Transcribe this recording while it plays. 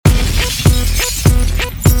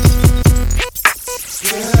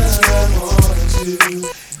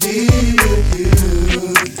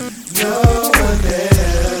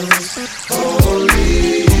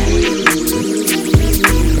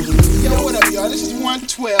y'all. This is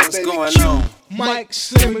 112, What's baby. going Q, on? Mike,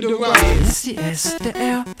 Slim, and Durant. It's the S, the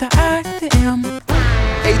L, the I, the M.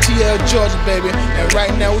 ATL Georgia, baby. And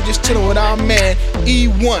right now we just chilling with our man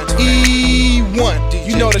E1. E1.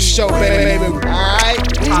 You know the show, baby.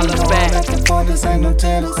 Alright? Holla back. This ain't no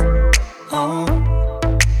tennis. Oh,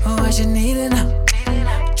 what you need to know?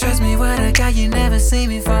 Trust me, what a guy you never seen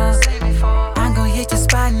before. I'm gon' hit your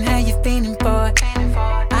spot and how you feeling for it.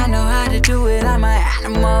 I know how to do it, I'm an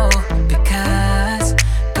animal. Because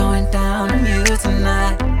going down on you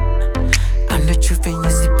tonight. I'm the truth and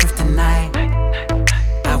you see proof tonight.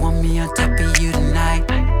 I want me on top of you tonight.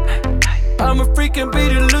 I'm a freaking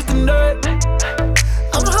beat and lose tonight.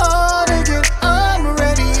 I'm hard again, I'm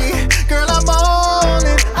ready. Girl, I'm on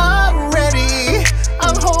it, I'm ready.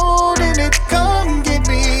 I'm holding it, come get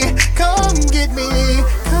me, come get me,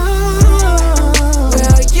 come.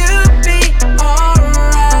 Will you be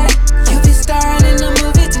alright? You be starring in the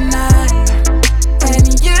movie tonight. And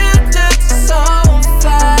you look so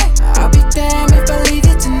fly. I'll be damned if I leave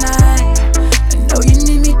you tonight. I know you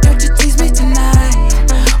need me, don't you tease me tonight.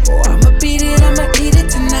 Oh, I'ma beat it, I'ma eat it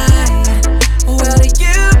tonight. Will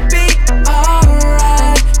you be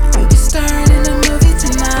alright? You be starring in the movie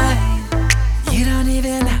tonight. You don't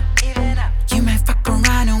even know. You may fuck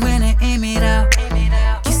around and win and aim it up.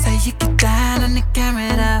 You say you get down on the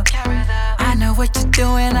camera though. I know what you're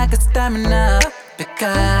doing, I got stamina.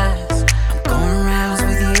 Because I'm going rounds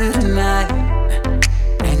with you tonight.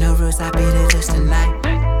 Ain't no rules, I beat it loose tonight.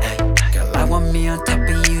 Hey, girl, I want me on top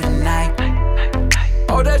of you tonight.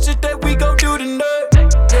 All that shit that we gon' do tonight.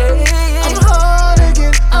 I'm hard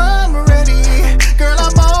again, I'm ready. Girl,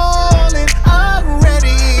 I'm on it, I'm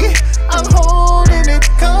ready. I'm holding it,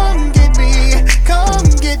 come get me, come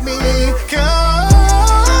get me, come.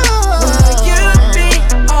 Will you be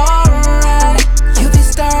alright? You be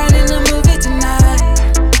starring in the movie tonight.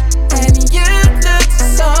 And you look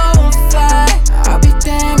so fly. I'll be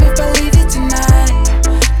damned if I leave you tonight.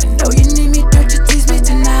 I know you need me, don't you tease me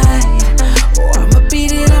tonight. Oh, I'ma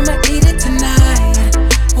beat it, I'ma eat it tonight.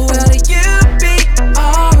 Will you be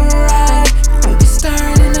alright? You be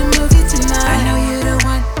starring in the movie tonight. I know you the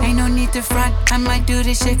one, ain't no need to front. I might do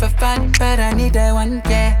this shit for fun, but I need that one,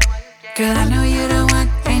 yeah. Girl, I know you the one,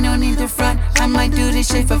 ain't no need to front. I might do this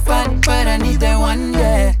shit for fun, but I need that one,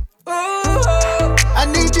 yeah. Ooh, I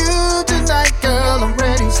need you tonight, girl, I'm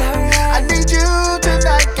ready. I need you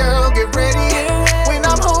tonight, girl, get ready. When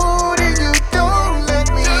I'm holding you, don't let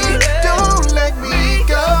me go.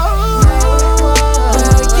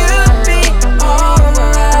 will you be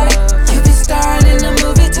alright? You be starring in the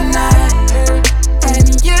movie tonight. And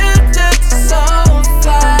you look so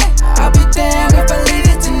fly. I'll be damned if I leave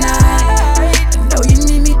you tonight. I know you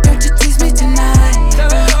need me, don't you tease me tonight.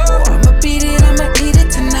 Oh, I'ma beat it, I'ma eat it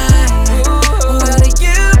tonight. Will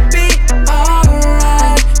you be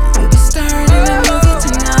alright? You be starring in the movie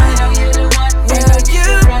tonight. Will you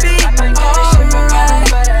be alright?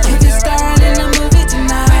 You be starring in the movie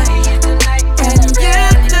tonight. And you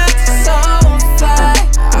look so fly.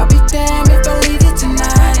 I'll be damned if I leave you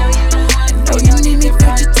tonight. I know you need me,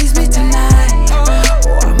 don't you tease me tonight.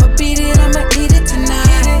 Oh, I'ma beat it, I'ma eat it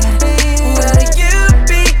tonight. Will you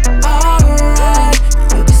be alright?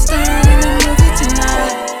 You be starring in the movie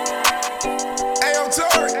tonight. Hey, I'm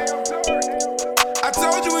Tory. I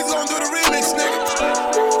told you we was gonna do the remix, nigga.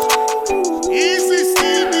 Easy,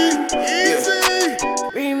 Stevie, easy.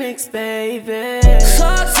 Remix, baby.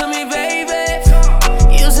 Talk to me, baby.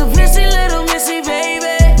 You's a pretty little missy,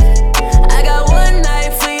 baby. I got one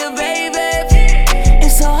night for you, baby.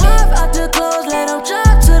 It's so hot out the clothes, let them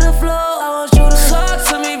drop to the floor. I want you to talk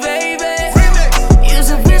to me, baby. You's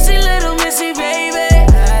a pretty little missy, baby.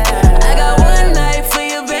 I got one night for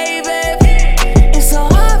you, baby. It's so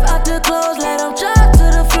hot out the clothes, let them drop to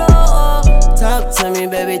the floor. Talk to me,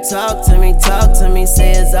 baby, talk to me, talk to me.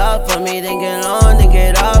 Say it's all for me, then get on, then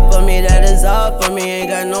get off for me. That is all for me, ain't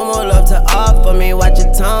got no more love to offer me. Watch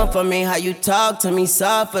your tongue for me, how you talk to me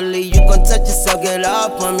softly. You gon' touch yourself, get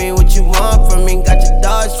off on me. What you want from me, got your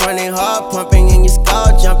dogs running, heart pumping, and your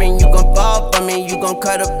skull jumping. You gon' fall for me, you gon'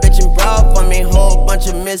 cut a bitch and brawl for me. Whole bunch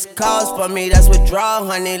of missed calls for me, that's withdrawal,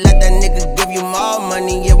 honey. Let that nigga give you more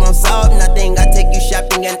money, it won't solve nothing. I take you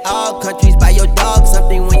shopping in all countries, buy your dog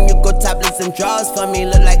something. When you go topless and draws for me,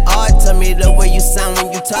 look like art to me. The way you sound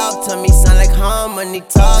when you talk to me, sound like harmony.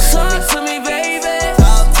 Talk to me, baby.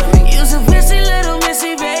 Talk to me. You's a pretty little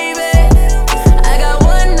missy, baby. I got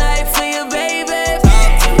one night for you, baby.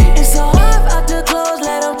 It's so hot out the clothes,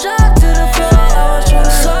 let them drop to the floor.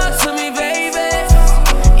 Talk to me, baby.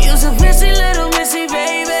 You's a pretty little missy,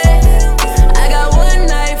 baby. I got one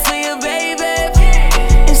night for you, baby.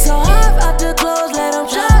 It's so hot out the clothes, let them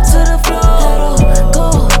drop to the floor.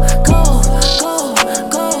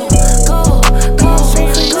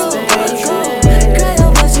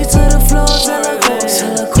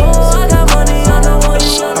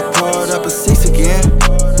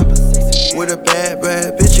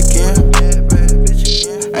 bad bitch again.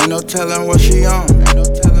 Ain't no telling what she on.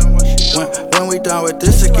 When we done with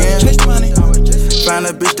this again, find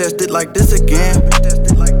a bitch that's lit like this again.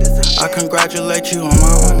 I congratulate you on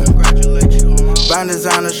my own. Find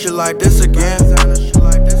designer shit like this again.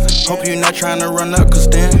 Hope you not tryna run up, cause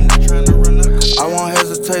then I won't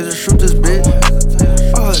hesitate to shoot this bitch.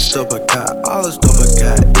 All this dope I got,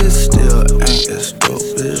 it still ain't as dope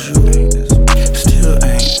as you. Still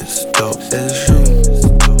ain't as dope as you.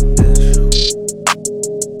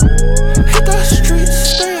 Hit that street,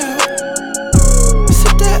 stay out.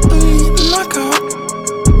 Sip that lean, knock out.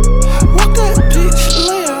 Walk that bitch,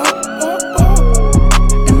 lay out.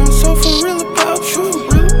 And I'm so for real about you.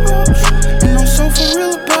 And I'm so for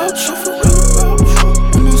real about you.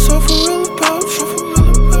 And I'm so for real about you.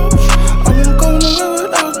 I won't go nowhere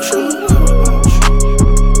without you.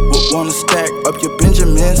 Wanna stack up your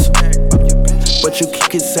Benjamins, but you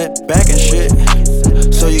kick it set back and shit.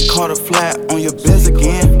 So you caught a flat on your Benz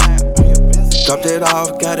again. Dropped it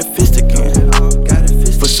off, got it fixed again.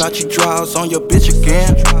 Versace draws on your bitch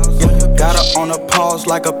again. Got her on a pause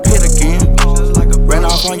like a pit again. Ran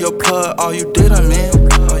off on your plug, all you did a man.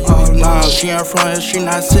 Oh no, she ain't from here, she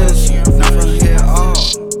not citizen. Not from here at all.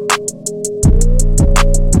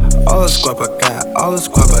 All the squab I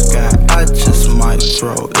got, I just might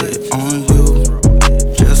throw it on you.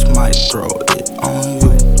 Just might throw it on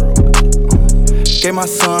you. Gave my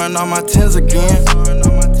son all my tens again.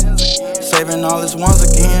 Saving all his ones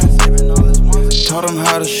again. Taught him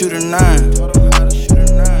how to shoot a 9.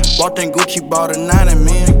 Walked in Gucci, bought a 9 and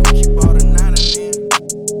man.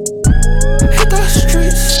 Hit that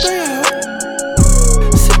street, stay out.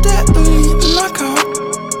 Sip that lean, knock out.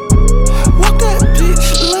 Walk that bitch,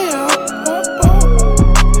 lay out.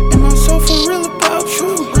 And I'm so for real about you.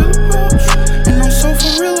 And I'm so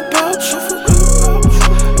for real about you.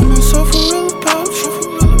 And I'm so for real about you.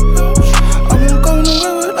 I won't go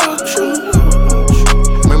nowhere without you.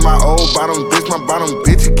 Make my old bottom bitch, my bottom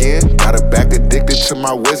bitch again. Got her back addicted to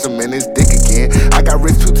my wisdom and his dick again. I got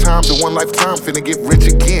rich 2 times in one lifetime, finna get rich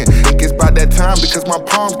again. Think it's about that time because my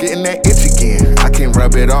palms getting that itch again. I can't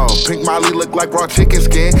rub it off. Pink Molly look like raw chicken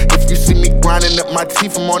skin. If you see me grinding up my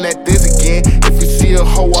teeth, I'm on that diz again. If you see a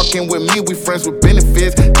hoe walking with me, we friends with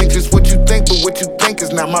benefits. Think just what you think, but what you think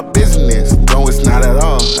is not my business. No, it's not at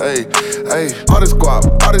all. Hey, all this guap,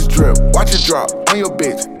 all this drip, watch it drop on your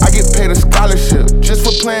bitch. I get paid a scholarship just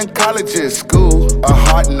for playing colleges. School, a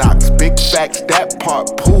hard knocks, big facts, that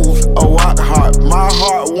part, pools, a walk heart. My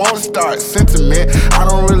heart won't start sentiment. I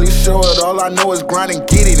don't really show it, all I know is grind and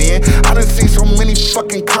get it in. I done seen so many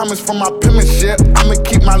fucking comments from my penmanship. I'ma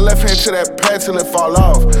keep my left hand to that pad till it fall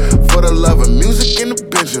off. For the love of music and the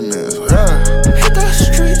Benjamins. Hit that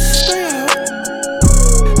street, stay out.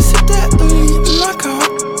 Sip that lean, knock out.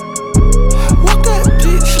 Walk that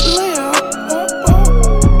bitch, lay out.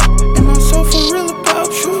 And I'm so for real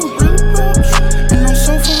about you. And I'm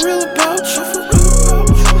so for real about you.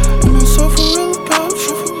 And I'm so for real about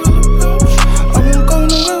you. I won't go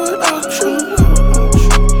nowhere without you.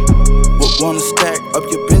 Wanna stack up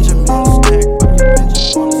your Benjamin? Stack up your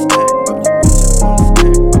Benjamin. Wanna stack up your Benjamin.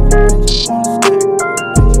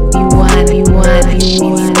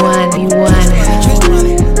 You won.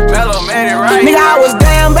 Mello made it right. Nigga, I was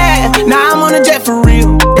damn bad, now I'm on a jet for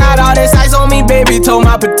real. Got all this ice on me, baby, told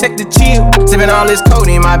my protector chill. Sippin' all this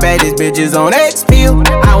codeine, my baddest bitches on X-Pill.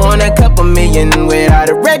 I want a couple million without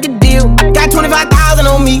a record deal. Got 25,000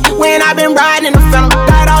 on me when I been riding in the Phantom.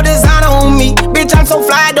 Got all designer on me, bitch, I'm so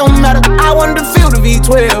fly, don't matter. I wanted to feel the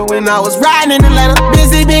V12 when I was riding in Atlanta.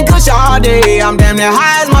 Busy been cush all day, I'm damn near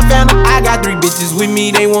high as my Phantom. I got 3 bitches with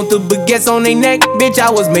me, they want the baguettes on they neck. Bitch, I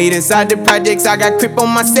was made inside the projects, I got crip on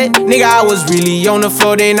my set. Nigga, I was really on the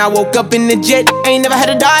floor, then I woke up in the jet. Ain't never had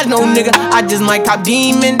to dodge no nigga, I just might cop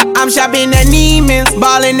demon. I'm shopping at Neiman's,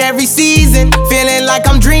 ballin' every season. Feeling like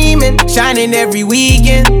I'm dreaming, shining every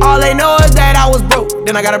weekend. All they know is that I was broke,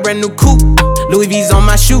 then I got a brand new coupe. Louis V's on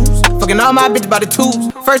my shoes, fucking all my bitches by the tubes.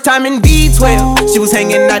 First time in B12, she was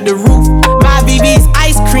hanging at the roof. My BB's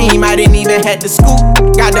ice cream, I didn't even have to scoop.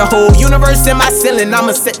 Got the whole universe in my ceiling,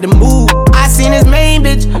 I'ma set the mood. I seen this main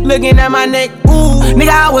bitch looking at my neck, ooh. Nigga,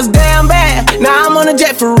 I was damn bad, now I'm on a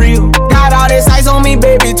jet for real. Got all this ice on me,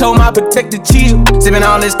 baby, told my protector chill. Sippin'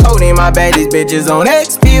 all this codeine, my baddest bitches on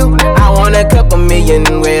X-Pill. I want a couple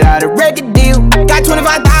million without a record deal. Got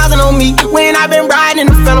 25,000 on me when I been riding in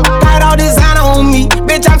the Phantom. Got all designer on me,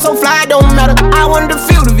 bitch, I'm so fly, don't matter. I wanted to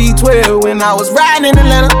feel the V12 V12 when I was riding in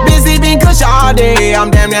Atlanta. Busy been kush all day,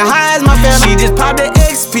 I'm damn near high as my family. She just popped the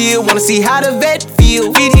X pill, wanna see how the vet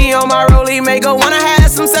feel. Fiji on my rollie, make her wanna have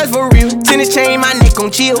some sex for real. Tennis chain, my neck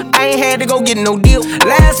on chill, I ain't had to go get no deal.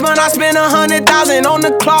 Last month I spent 100,000 on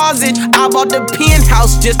the closet. I bought the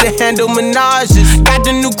penthouse just to handle menages. Got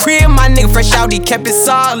the new crib, my nigga fresh out, he kept it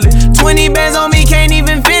solid. 20 bands on me, can't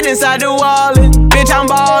even fit inside the wallet. Bitch, I'm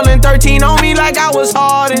ballin', 13 on me like I was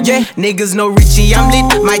Harden. Yeah, niggas know Richie, I'm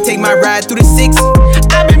lit, might take my ride through the 6.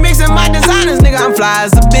 I been mixing my designers, nigga, I'm fly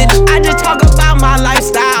as a bitch. I just talk about my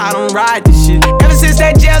lifestyle, I don't ride this shit. Ever since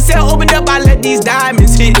that jail cell opened up, I let these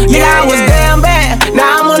diamonds hit. Yeah, I was damn bad,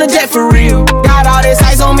 now I'm on a jet for real. Got all this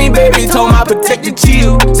ice on me, baby, told my protector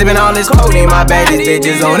chill. Sippin' all this codeine, my baddest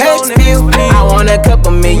bitches on X pills. I want a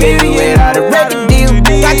couple million without a record deal.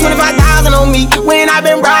 Got 25,000 on me when I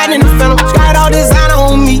been riding in the Phantom. Got all designer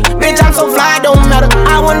on me, bitch, I'm so fly, don't matter.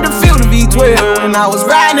 I wanted to feel the V12 when I was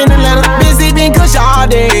riding in Atlanta. Busy been kush all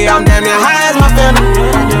day, I'm damn near high as my Phantom.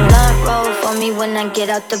 Blood roll for me when I get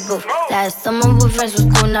out the booth. Last summer with friends was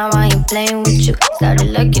cool, now I ain't playing with you. Started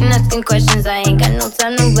looking, asking questions, I ain't got no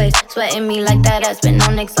time to waste. Sweating me like that, I spend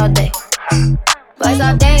on next all day. Boys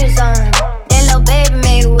all dangerous on, then little baby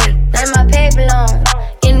made wait. Let my paper long,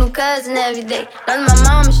 get new cousin every day. Learn my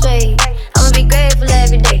mama straight, I'ma be grateful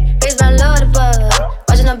every day. Raise my Lord above,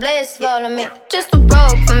 watching the blessings fall on me. Just a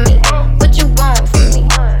broke for me, what you want from me?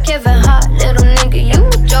 Kevin Hart, little nigga, you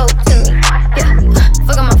a joke to me. Yeah,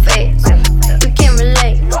 fuck on my face, you can't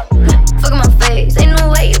relate. Fuck on my face, ain't no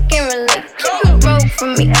way you can relate. You broke for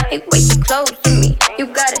me, ain't way too close to me. You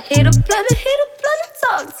gotta hit a blood and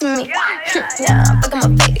talk to me. Yeah, fuck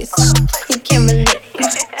on my face, you can't relate.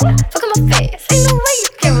 Fuck on my face, ain't no way you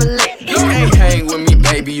can relate. You ain't hang with me,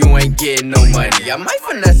 baby, you ain't getting no money. I might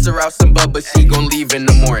finesse her out some but she gon' leave in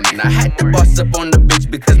the morning. I had to boss up on the bitch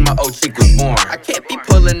because my old chick was born. I can't be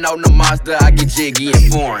pulling out no Mazda, I get jiggy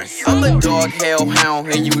and foreign. I'm a dog hellhound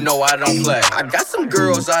and you know I don't play. I got some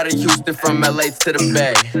girls out of Houston from LA to the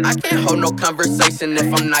Bay. I can't hold no conversation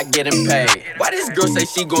if I'm not getting paid. Why this girl say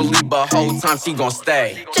she gon' leave but whole time she gon'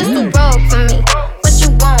 stay? Just a road for me, what you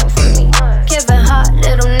want from me? Kevin Hart,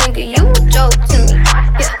 little nigga, you a joke to me.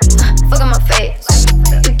 Yeah, fuck on my face,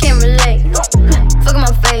 you can't relate. Fuck on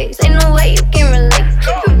my face, ain't no way you can relate.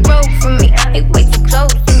 You broke for me, ain't way too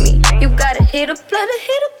close to me. You gotta hit a blood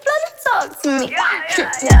and talk to me.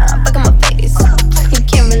 Yeah, fuck on my face, you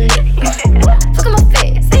can't relate. Fuck on my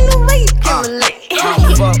face, ain't no way you can relate. I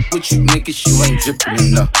don't fuck with you niggas, you ain't drippin'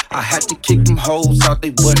 enough. I had to kick them hoes out,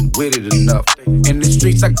 they wasn't with it enough. In the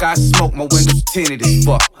streets I got smoke, my windows tinted as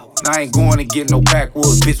fuck. Now I ain't going to get no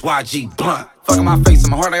backwoods, bitch, YG blunt. Fuck on my face,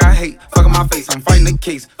 I'm hard like I hate. Fuck on my face, I'm fighting the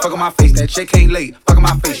case. Fuck on my face, that check ain't late. Fuck on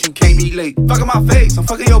my face, you can't be late. Fuck on my face, I'm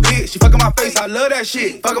fucking your bitch. You fuck on my face, I love that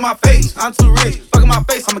shit. Fuck on my face, I'm too rich. Fuck on my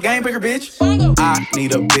face, I'm a game breaker, bitch. I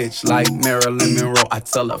need a bitch like Marilyn Monroe. I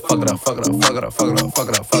tell her, fuck it up, fuck it up, fuck it up, fuck it up, fuck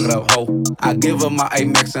it up, fuck it up, ho. I give her my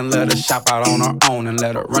Amex and let her shop out on her own and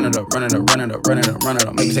let her run it up, run it up, run it up, run it up, run it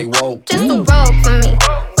up. Make me say whoa. Just a road for me,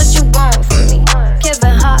 what you want from me?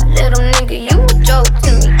 Kevin Hart, little nigga, you a joke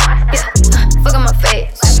to me. Yeah, fuck on my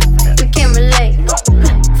face, you can't relate.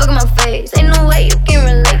 Fuck on my face, ain't no way you can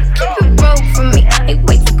relate. You broke for me, ain't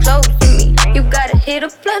way too close to me. You gotta hit a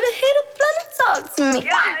blood and talk to me.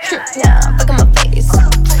 Yeah, fuck on my face,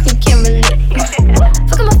 you can't relate.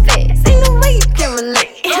 Fuck on my face, ain't no way you can relate.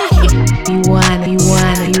 You want.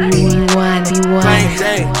 Plain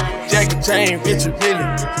Jane, Jackie Chain, Richard Billy.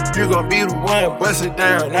 You gon' be the one, bust it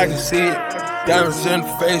down, I can see it. Diamonds in the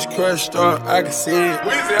face, crushed up, I can see it.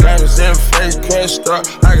 Diamonds in the face, crushed up,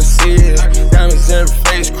 I can see it. Diamonds in the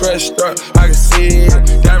face, crushed up, I can see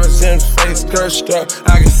it. Diamonds in the face, crushed up,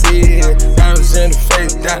 I can see it. Diamonds in the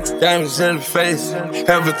face, diamonds in the face.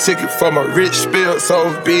 Have a ticket for my rich spill, so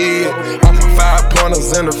big. I put 5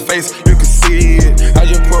 pointers in the face, you can see it. I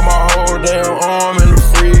just put my whole damn arm in the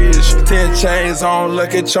fridge. 10 chains on,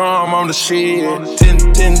 lucky charm on the shit. 10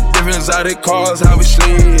 different exotic cars, how we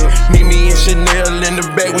slid. Meet me in Chanel in the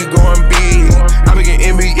back, we going big. I make an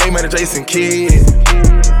NBA man, Jason Kidd.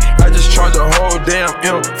 I just charge a whole damn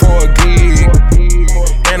M for a gig.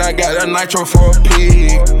 And I got a nitro for a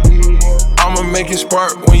pig. I'ma make it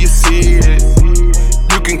spark when you see it.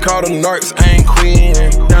 You can call them narcs, I ain't queen.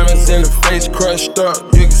 Diamonds in the face, crushed up,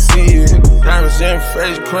 you can see it. Diamonds in the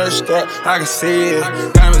face, crushed up, I can see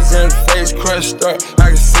it. Diamonds in the face, crushed up, I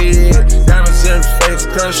can see it. Diamonds in the face,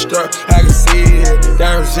 crushed up, I can see it.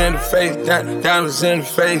 Diamonds in the face, diamonds in the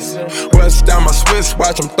face. Bust down my Swiss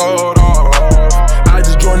watch, I'm throw it off. I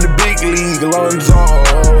just joined the big league, Lonzo.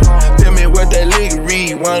 Tell me what that league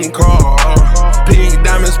read, one call. Pink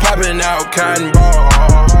diamonds popping out, cotton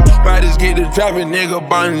ball. Bodies get to dropping, nigga,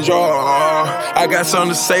 bonjour. I got something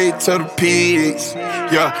to say to the pigs.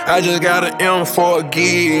 Yeah, I just got an M for a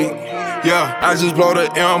gig. Yeah, I just blow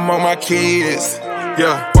the M on my kids.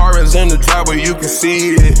 Yeah, foreigns in the driveway, you can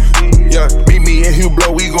see it. Yeah, meet me in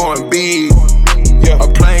Hublot, we going big. Yeah, a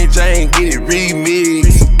plain Jane, get it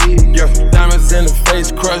remixed. Yeah, diamonds in the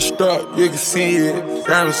face crushed up, you can see it.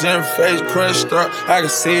 Diamonds in the face crushed up, I can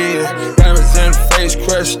see it. Diamonds in the face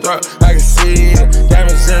crushed up, I can see it.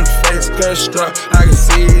 Diamonds in the face crushed up, I can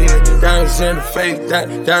see it. Diamonds in the face,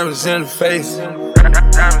 diamonds in the face.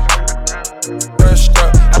 Diamonds crushed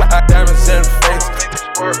up, diamonds in the face.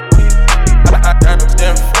 Diamonds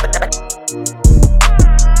in the face.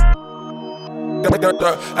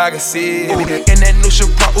 I can see it. In that new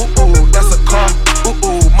Chevron, ooh, that's a car.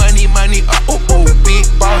 Ooh, money, ooh, big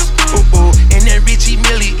boss. Ooh, in that Richie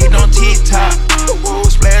Millie, it on TikTok. Ooh,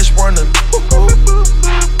 splash warning. Ooh,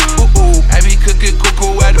 I be cooking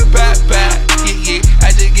cuckoo at the back. Yeah, I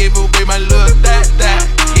just gave away my little that.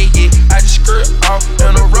 Yeah, I just skirt off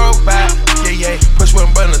in a robot. Yeah, push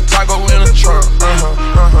one button, toggle in a trunk.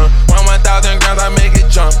 1,000 grams, I make it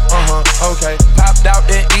jump. Okay, popped out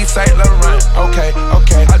in East St. Laurent. Okay,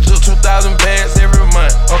 I took 2,000 bags every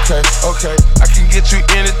month. Okay, I can get you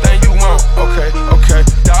anything you want. Okay,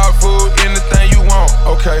 dog food, anything you want.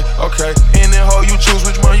 Okay, any hoe you choose,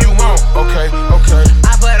 which one you want. Okay.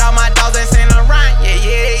 I put all my dogs in St. Laurent,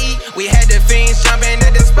 yeah. We had the fiends jumping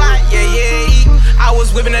at the spot, yeah. I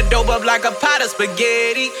was whipping the dope up like a pot of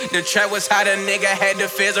spaghetti. The trap was hot, a nigga had the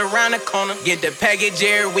feds around the corner. Get the package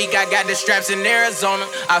every week, I got the straps in Arizona.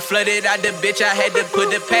 I flooded out the bitch, I had to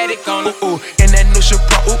put the paddock on her. Ooh, in that new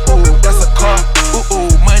Chevron, ooh, that's a car.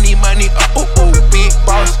 Ooh, money, ooh, big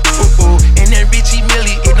boss. Ooh, in that Richie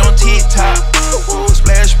Millie, it on TikTok. Ooh,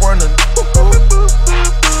 splash warning.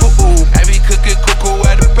 Ooh, I be cooking cuckoo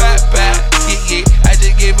at the back. Yeah, I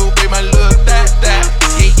just gave away my little that.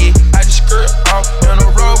 Yeah, I just skirt off in a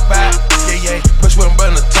robot. Yeah, push one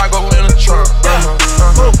button, toggle in a trunk.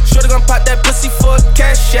 Shorty gon' pop that pussy for a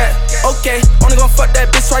cash shot. Okay, only gon' fuck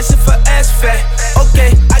that bitch twice if her ass fat.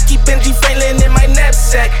 Okay, I keep Benji Franklin in my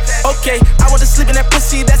knapsack. Okay, I want to sleep in that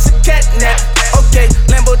pussy, that's a cat nap. Okay,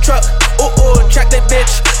 Lambo truck, ooh, track that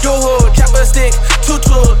bitch. Yo ho, chopper stick, 2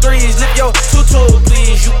 3s, lift your tutu,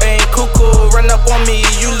 please. You ain't cuckoo, run up on me,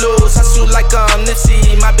 you lose. I shoot like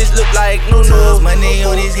Nipsey, my bitch look like Nunu. Money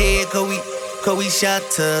on his head, cause we shot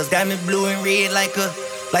tugs. Got me blue and red like a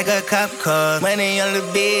cop car. Money on the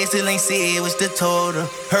bed, still ain't said what's the total.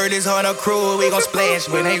 Heard it's hard on crew, we gon' splash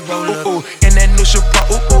when they roll up. Ooh, in that new Chevron,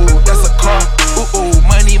 ooh, that's a car. Ooh,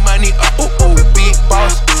 money, ooh, big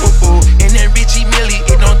boss. Ooh, in that Richie Millie,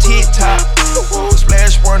 it on TikTok. Ooh,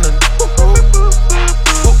 splash warning. Ooh,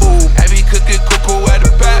 I be cooking cuckoo at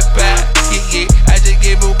the back. Yeah, I just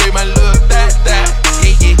gave away my little that.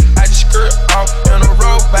 Yeah, I just skirt off in a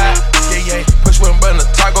robot. Yeah, push one button,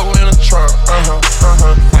 toggle in a trunk.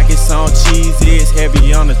 Pockets on cheese, is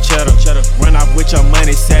heavy on the cheddar. Run off with your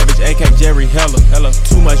money, savage, AK Jerry Hella.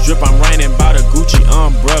 Too much drip, I'm raining by the Gucci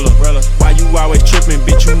umbrella. Why you always tripping,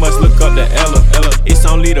 bitch? You must look up to Ella. It's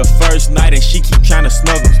only the first night and she keep trying to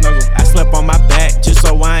snuggle. I slept on my back just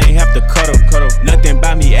so I ain't have to cuddle. Nothing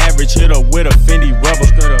by me average, hit her with a Fendi rubber.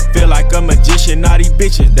 Feel like a magician, all these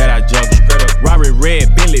bitches that I juggle. Rory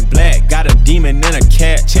red, Bentley black, got a demon and a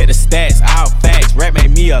cat. Check the stats, all facts. Rap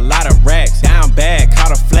made me a lot of racks. Down bad,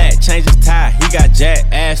 caught a flat, change his tie, he got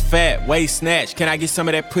jacked. Ass fat, waist snatch. Can I get some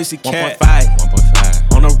of that pussy cat?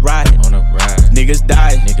 1.5 on a ride. Niggas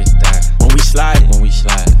die. When we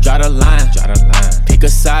slide. Draw the line. Pick a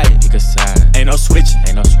side. Ain't no switching.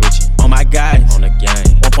 On my guys. On the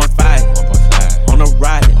gang. 1.5 on a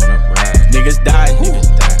ride. Niggas die.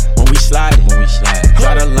 When we slide.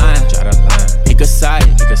 Draw the line. Pick a side.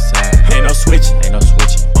 Ain't no switching.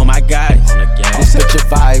 On my guys. On the gang. I'm such a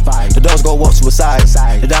vibe. The doors go walk suicide.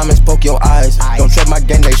 The diamonds poke your eyes. Don't trust my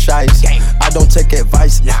gang, they shies. I don't take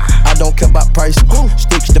advice. I don't care about price.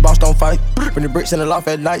 Sticks, the boss don't fight. Bring the bricks in the loft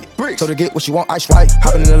at night. So to get what you want, ice white.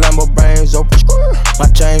 Hopping in the Lambo, brains open. My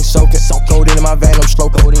chain soaking. Cold in my vein, I'm slow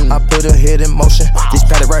codeine. I put her head in motion. This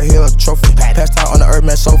paddock right here, a trophy. Passed out on the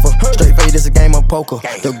Earthman sofa. Straight fade, it's a game of poker.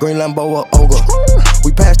 The green Lambo, a ogre.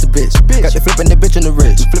 We passed the bitch. Got you flipping the bitch in the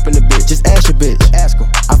wrist. Just ask your bitch. I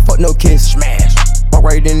fuck no kiss. Smash. Walk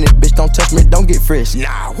right in this bitch, don't touch me, don't get fresh.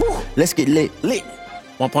 Nah, let's get lit.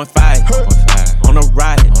 1.5 on a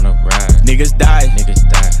ride. Niggas die.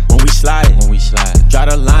 When we slide. Draw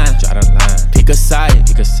the line. Pick a side.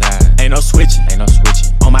 Ain't no switching.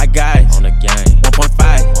 On my guys. On the gang.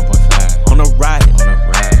 1.5 on a ride.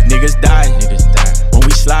 Niggas die. When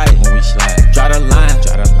we slide. Draw the line.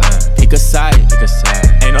 Pick a side.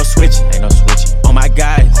 Ain't no switching. On my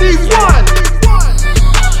guys.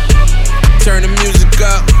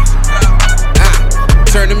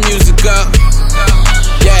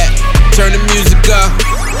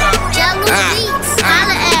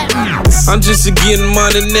 I'm just a getting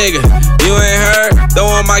money nigga. You ain't heard? Though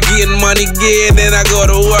I'm my getting money again, then I go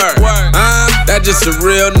to work. That just a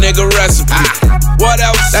real nigga recipe. What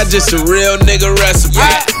else? That just a real nigga recipe.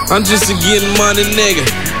 I'm just a getting money nigga.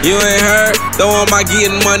 You ain't heard? Though I'm my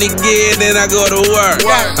getting money again, then I go to work.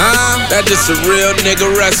 That just a real nigga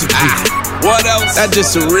recipe. What else? That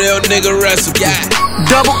just a real nigga recipe.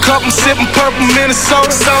 Double cup, I'm sipping purple Minnesota.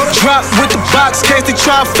 Drop with the box, case they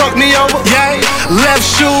try to fuck me over. Left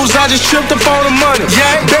shoes, I just tripped up on the money.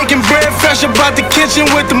 Baking bread fresh about the kitchen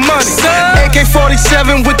with the money.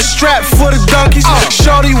 AK-47 with the strap for the donkeys.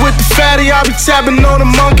 Shorty with the fatty, I be tapping on the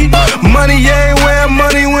monkey. Money everywhere,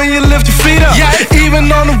 money when you lift your feet up. Even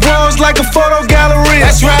on the walls like a photo gallery.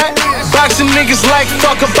 That's right. Boxing niggas like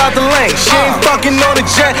fuck about the lane. She ain't fucking on the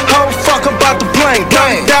jet, hoe fuck about the plane.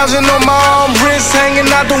 30,000 on my arm, wrist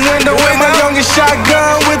hanging out the window with my youngest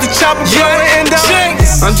shotgun with the chopper blowing endo.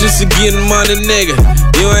 I'm just a getting money nigga.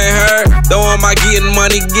 You ain't heard? Though I'm my getting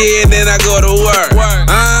money again, then I go to work.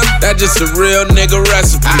 That just a real nigga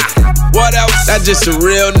recipe. What else? That just a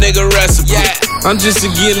real nigga recipe. I'm just a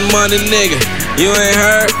getting money nigga. You ain't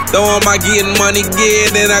heard? Though I'm my getting money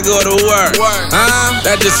again, then I go to work.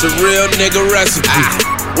 That just a real nigga recipe.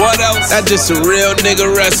 What else? That just a real nigga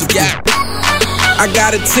recipe. I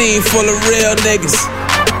got a team full of real niggas,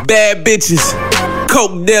 bad bitches,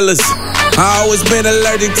 coke dealers. I always been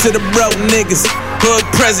allergic to the broke niggas. Hood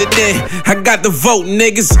president, I got the vote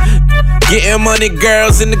niggas. Getting money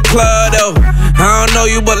girls in the club though. I don't know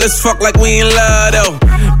you but let's fuck like we in love though.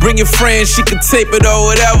 Bring your friend, she can tape it or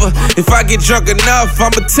whatever. If I get drunk enough,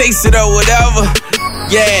 I'ma taste it or whatever.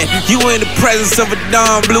 Yeah, you in the presence of a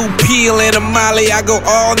Don Blue Peel and a Molly, I go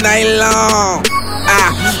all night long.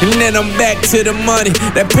 And then I'm back to the money.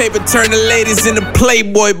 That paper turn the ladies into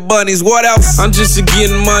Playboy bunnies. What else? I'm just a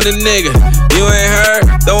getting money nigga. You ain't heard?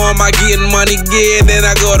 Though I'm my getting money again, then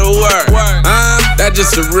I go to work. That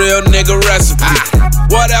just a real nigga recipe.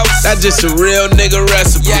 What else? That just a real nigga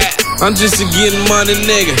recipe. I'm just a getting money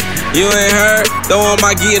nigga. You ain't heard? Though I'm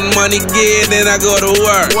my getting money again, then I go to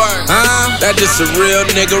work. That just a real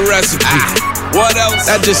nigga recipe. What else?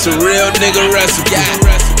 That just a real nigga recipe.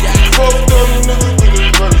 Fuck them nigga with his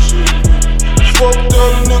right shit. Fuck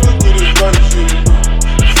them nigga with his right shit.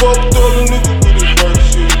 Fuck them nigga with his right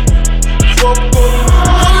shit. Fuck them.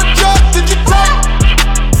 How much drugs did you take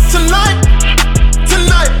tonight?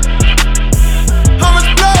 Tonight. How much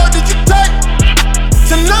blood did you take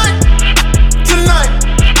tonight? Tonight.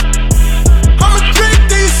 How much drink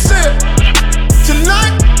do you sip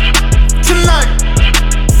tonight? Tonight.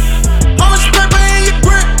 How much paper in your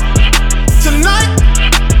grip tonight?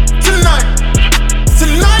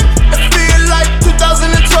 Tonight, it feel like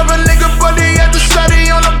 2012, a nigga buddy at the shawty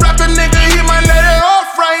on the block, a nigga, he might let it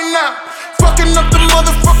off right now. Fucking up the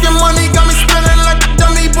motherfucking money, got me spending like a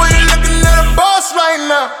dummy, boy, you looking at a boss right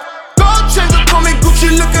now. Gold chains up on me, Gucci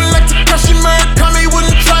looking like Takashi Murakami,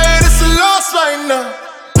 wouldn't try it, it's a loss right now.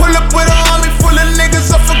 Pull up with an army full of niggas,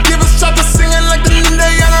 I forgive us, chopper singing like the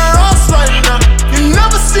Indiana Ross right now. You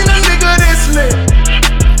never seen a nigga this lit,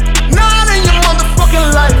 not in your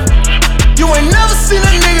motherfucking life. You ain't never seen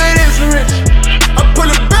a nigga this rich. I pull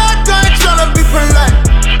a bad guy tryna be polite.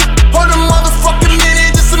 Hold a motherfucking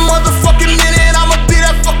minute, just a motherfucking minute. I'ma be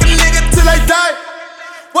that fucking nigga till I die.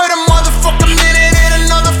 Wait a motherfucking minute, and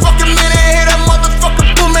another fucking minute. Hit that motherfucker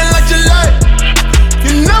booming like July.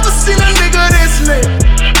 You never seen a nigga this lit,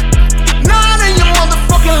 not in your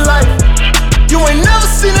motherfucking life. You ain't never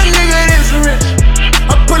seen a nigga this rich.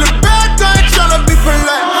 I pull a bad guy tryna be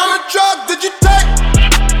polite. How much drugs did you take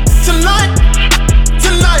tonight?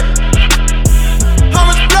 Tonight. How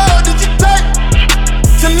much blood did you take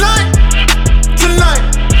tonight? Tonight.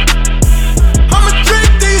 How much drink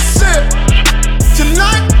do you sip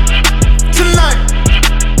tonight? Tonight.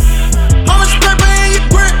 How much paper in your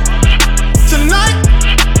grip tonight?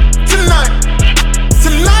 Tonight.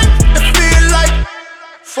 Tonight. It feel like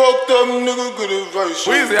fuck them nigga good advice.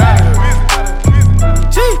 Weezy out.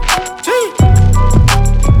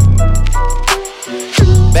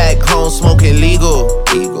 Back home smoking legal.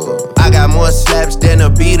 I got more slaps than the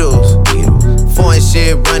Beatles. Foreign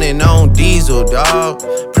shit running on diesel, dawg.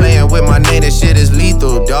 Playing with my name, that shit is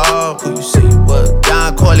lethal, dawg. Who you say you was?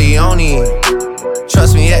 Don Corleone.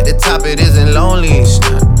 Trust me, at the top it isn't lonely.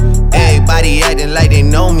 Everybody acting like they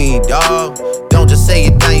know me, dawg. Don't just say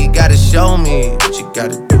it down, you gotta show me what you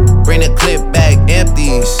gotta do. Bring the clip back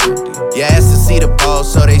empty. You asked to see the ball,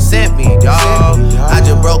 so they sent me, dawg. I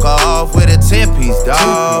just broke her off with a 10-piece,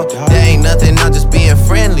 dawg. There ain't nothing, I'm just being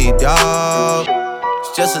friendly, dawg.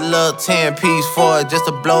 It's Just a little 10-piece for it, just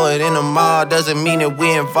to blow it in the mall. Doesn't mean that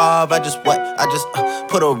we involved. I just put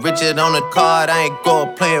a Richard on the card. I ain't go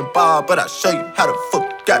playing ball, but I'll show you how the fuck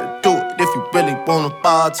you gotta do it. If you really wanna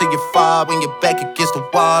ball till you fall when you're back against the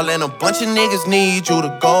wall. And a bunch of niggas need you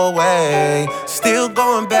to go away. Still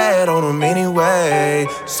going bad on them anyway.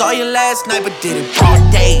 Saw you last night, but did it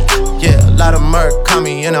broad day. Yeah, a lot of murk caught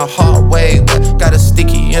me in a hard way. But got a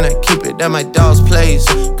sticky and I keep it at my dog's place.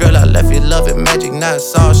 Girl, I left you love it magic, not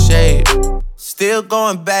it's all shade. Still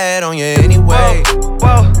going bad on you anyway.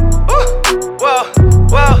 Whoa, whoa,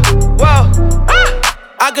 whoa, whoa.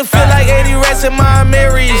 I can feel like 80 rats in my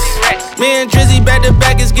Marys. Me and Drizzy back to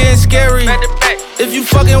back, it's getting scary. If you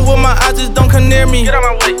fucking with my eyes, just don't come near me.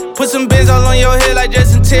 Put some bins all on your head like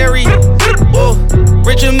Justin Terry. Whoa.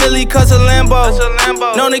 Rich and Millie cuss a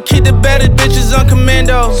Lambo. Known to keep the baddest bitches on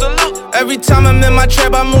commando. Every time I'm in my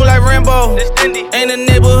trap, I move like Rambo. Ain't a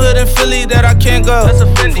neighborhood in Philly that I can't go.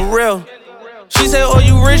 For real. She said, oh,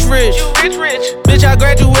 you rich. Bitch, I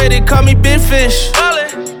graduated, call me Big Fish.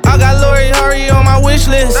 I got Lori Hurry on my wish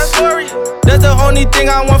list. That's the only thing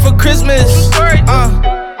I want for Christmas.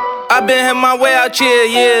 I been had my way out here,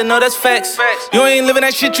 yeah, no, that's facts. You ain't living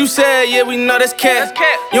that shit you said, yeah, we know that's cat.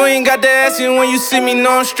 You ain't got the ass in when you see me, no,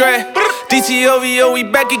 I'm straight. DTOVO, we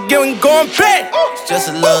back again, we going back. Just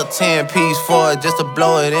a little 10-piece for it, just to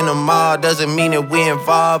blow it in the mall. Doesn't mean that we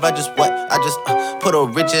involved. I just put a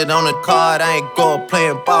Richard on the card. I ain't go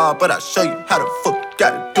playing ball, but I'll show you how the fuck you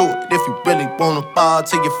gotta do it. If you really wanna ball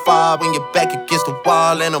till you fall when you're back against the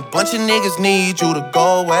wall. And a bunch of niggas need you to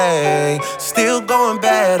go away. Still going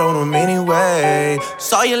bad on them anyway.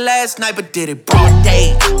 Saw you last night, but did it broad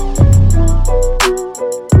day.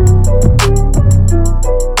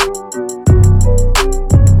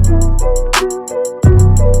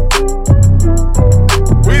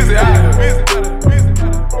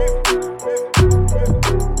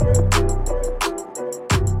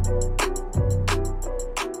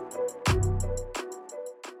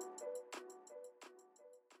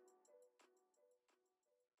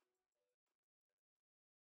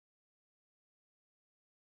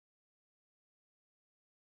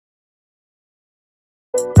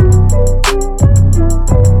 You